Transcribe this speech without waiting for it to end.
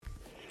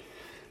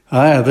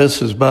Hi,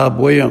 this is Bob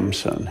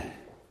Williamson.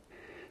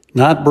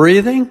 Not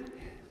breathing?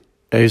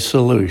 A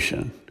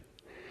solution.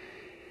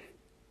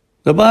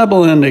 The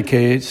Bible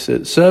indicates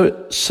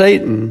that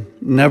Satan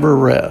never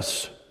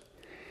rests.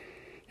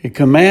 He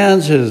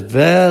commands his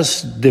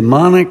vast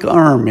demonic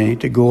army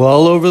to go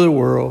all over the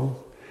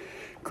world,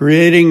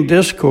 creating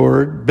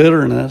discord,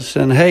 bitterness,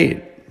 and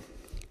hate.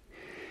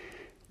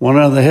 One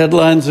of the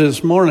headlines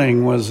this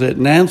morning was that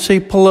Nancy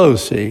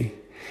Pelosi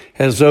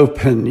has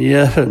opened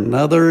yet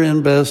another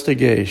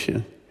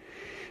investigation.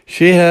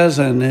 She has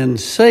an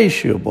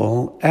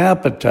insatiable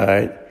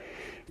appetite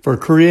for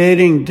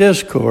creating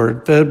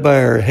discord fed by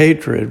her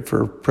hatred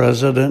for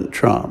President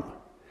Trump.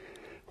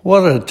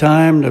 What a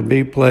time to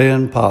be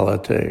playing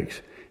politics.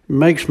 It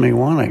makes me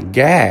want to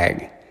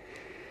gag.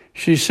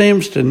 She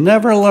seems to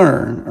never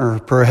learn, or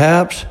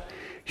perhaps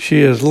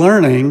she is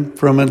learning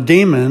from a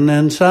demon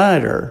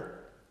inside her.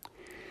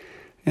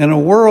 In a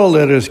world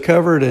that is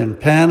covered in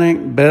panic,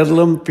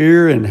 bedlam,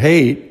 fear, and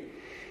hate,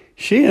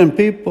 she and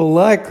people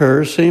like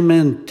her seem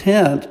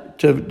intent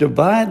to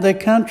divide the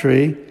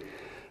country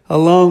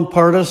along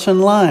partisan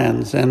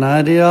lines and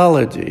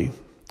ideology.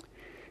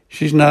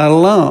 She's not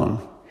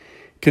alone.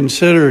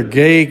 Consider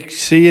gay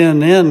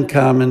CNN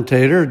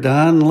commentator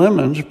Don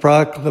Lemon's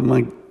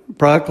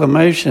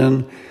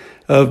proclamation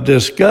of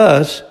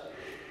disgust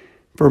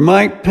for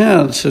Mike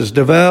Pence's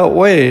devout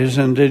ways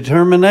and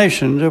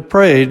determination to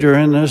pray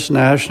during this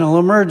national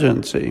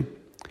emergency.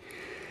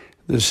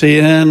 The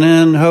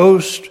CNN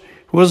host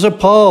was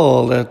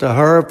appalled at the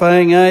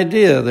horrifying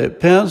idea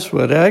that Pence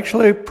would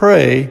actually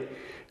pray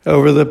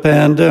over the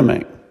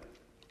pandemic.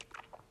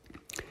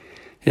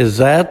 Is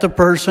that the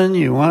person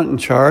you want in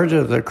charge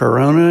of the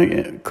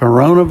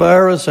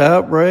coronavirus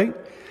outbreak?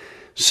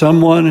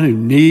 Someone who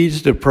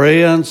needs to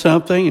pray on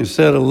something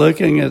instead of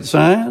looking at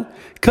science?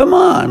 Come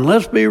on,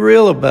 let's be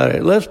real about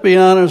it. Let's be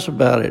honest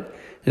about it.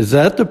 Is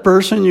that the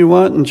person you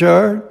want in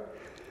charge?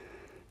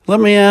 Let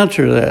me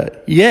answer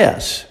that.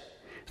 Yes,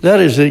 that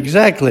is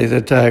exactly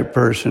the type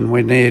person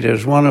we need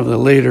as one of the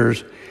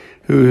leaders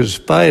who is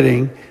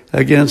fighting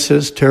against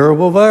this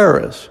terrible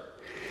virus.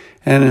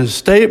 And his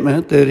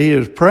statement that he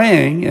is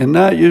praying and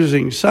not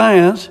using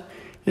science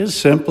is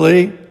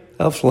simply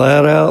a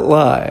flat-out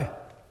lie.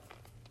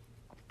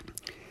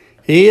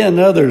 He and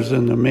others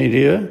in the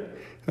media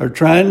are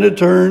trying to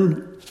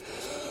turn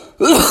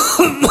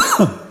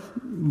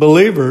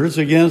believers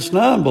against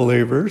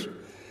non-believers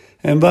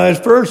and vice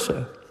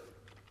versa.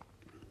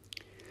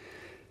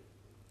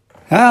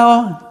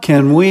 How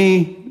can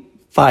we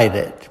fight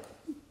it?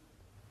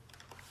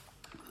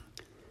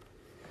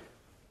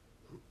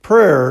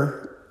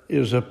 Prayer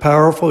is a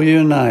powerful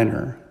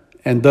uniter,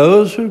 and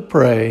those who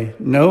pray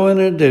know, in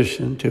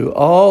addition to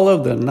all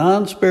of the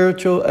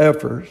non-spiritual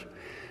efforts,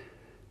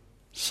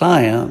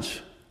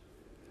 science,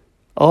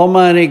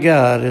 Almighty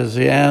God is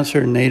the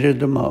answer needed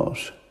the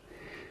most.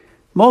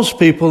 Most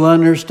people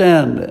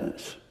understand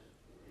this.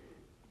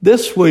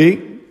 This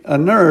week, a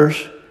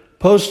nurse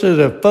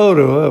posted a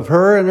photo of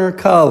her and her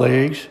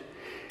colleagues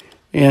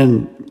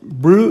in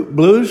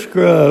blue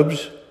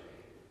scrubs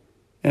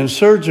and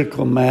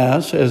surgical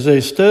masks as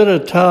they stood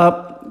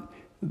atop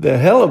the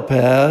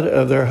helipad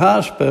of their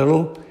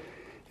hospital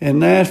in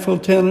Nashville,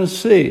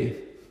 Tennessee.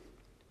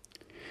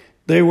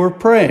 They were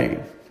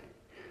praying.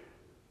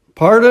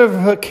 Part of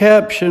her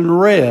caption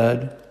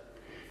read,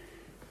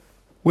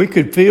 "We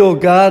could feel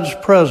God's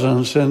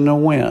presence in the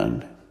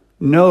wind.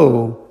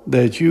 Know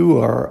that you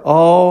are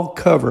all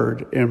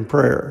covered in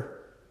prayer."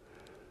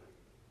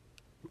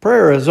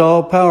 Prayer is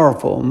all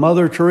powerful.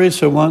 Mother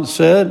Teresa once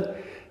said,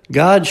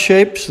 "God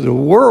shapes the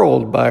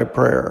world by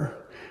prayer.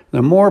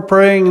 The more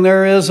praying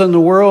there is in the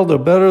world, the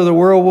better the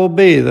world will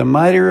be, the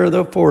mightier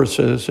the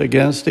forces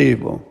against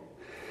evil."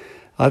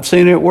 I've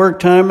seen it work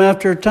time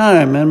after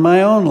time in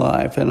my own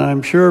life, and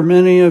I'm sure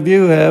many of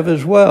you have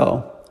as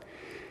well.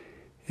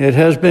 It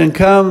has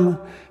become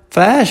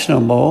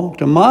fashionable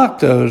to mock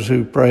those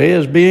who pray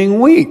as being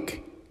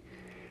weak.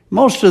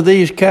 Most of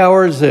these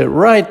cowards that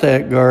write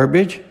that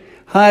garbage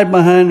hide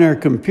behind their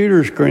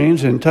computer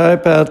screens and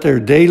type out their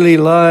daily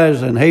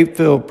lies and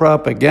hate-filled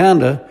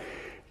propaganda,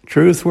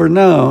 truth were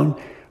known,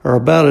 are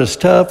about as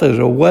tough as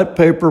a wet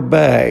paper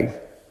bag.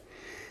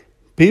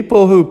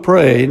 People who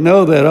pray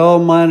know that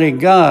Almighty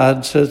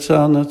God sits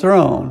on the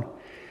throne.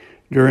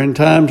 During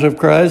times of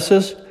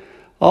crisis,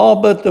 all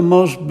but the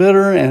most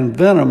bitter and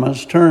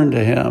venomous turn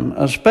to Him,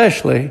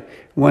 especially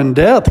when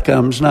death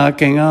comes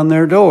knocking on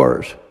their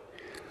doors.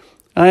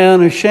 I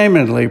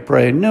unashamedly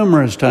pray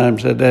numerous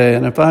times a day,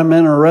 and if I'm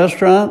in a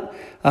restaurant,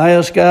 I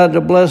ask God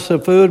to bless the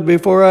food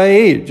before I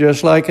eat,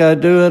 just like I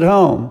do at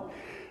home.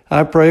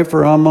 I pray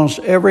for almost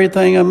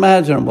everything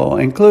imaginable,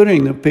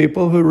 including the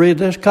people who read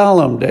this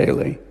column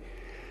daily.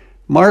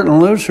 Martin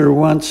Luther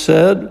once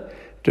said,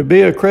 "To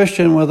be a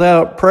Christian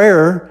without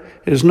prayer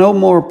is no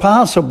more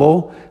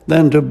possible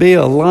than to be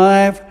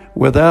alive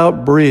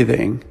without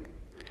breathing."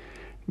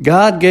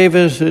 God gave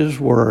us His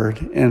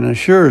word and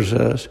assures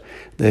us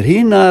that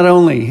He not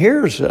only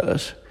hears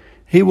us,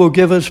 He will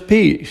give us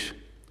peace.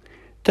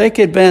 Take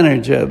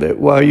advantage of it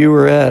while you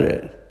are at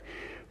it.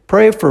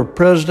 Pray for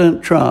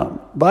President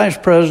Trump, Vice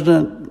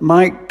President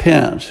Mike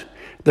Pence,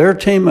 their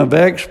team of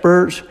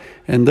experts,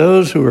 and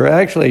those who are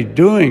actually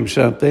doing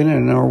something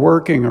and are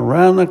working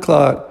around the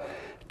clock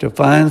to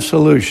find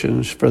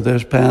solutions for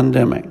this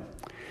pandemic.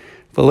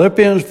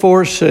 Philippians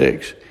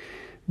 4:6,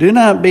 do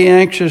not be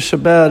anxious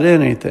about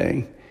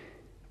anything,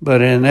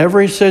 but in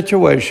every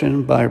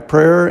situation, by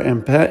prayer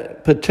and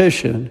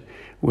petition,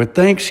 with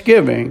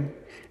thanksgiving,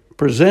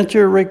 present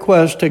your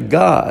request to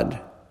God,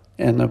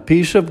 and the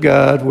peace of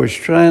God,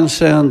 which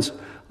transcends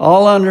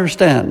all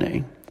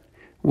understanding,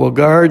 will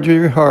guard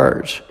your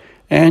hearts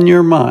and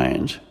your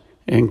minds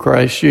in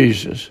Christ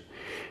Jesus.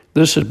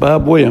 This is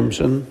Bob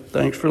Williamson.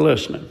 Thanks for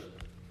listening.